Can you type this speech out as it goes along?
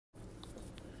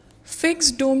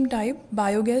Fixed dome type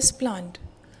biogas plant.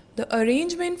 The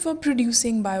arrangement for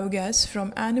producing biogas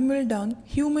from animal dung,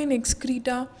 human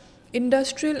excreta,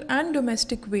 industrial and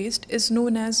domestic waste is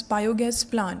known as biogas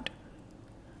plant.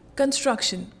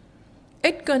 Construction.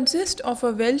 It consists of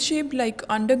a well-shaped like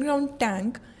underground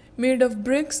tank made of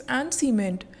bricks and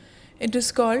cement. It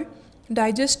is called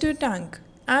digester tank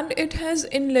and it has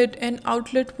inlet and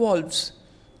outlet valves.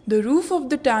 The roof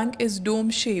of the tank is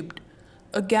dome-shaped.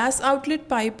 A gas outlet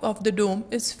pipe of the dome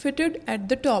is fitted at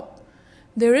the top.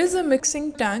 There is a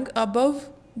mixing tank above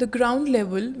the ground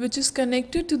level which is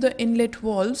connected to the inlet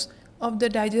valves of the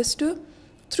digester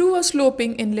through a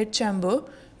sloping inlet chamber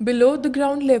below the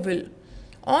ground level.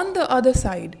 On the other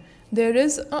side, there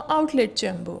is an outlet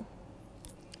chamber.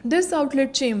 This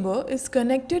outlet chamber is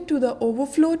connected to the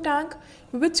overflow tank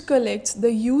which collects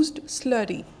the used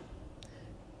slurry.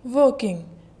 Working.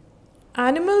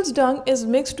 Animal's dung is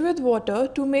mixed with water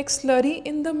to make slurry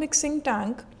in the mixing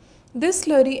tank. This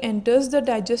slurry enters the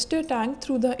digester tank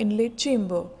through the inlet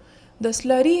chamber. The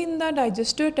slurry in the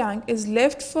digester tank is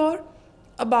left for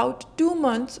about 2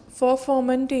 months for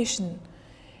fermentation.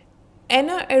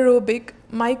 Anaerobic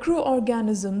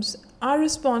microorganisms are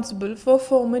responsible for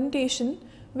fermentation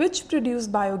which produce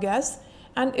biogas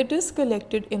and it is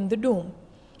collected in the dome.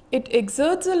 It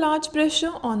exerts a large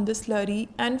pressure on the slurry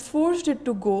and forced it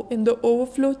to go in the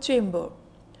overflow chamber.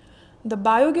 The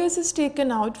biogas is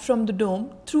taken out from the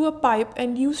dome through a pipe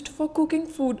and used for cooking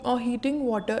food or heating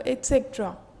water,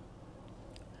 etc.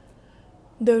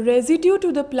 The residue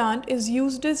to the plant is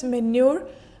used as manure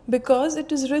because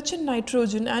it is rich in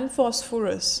nitrogen and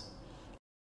phosphorus.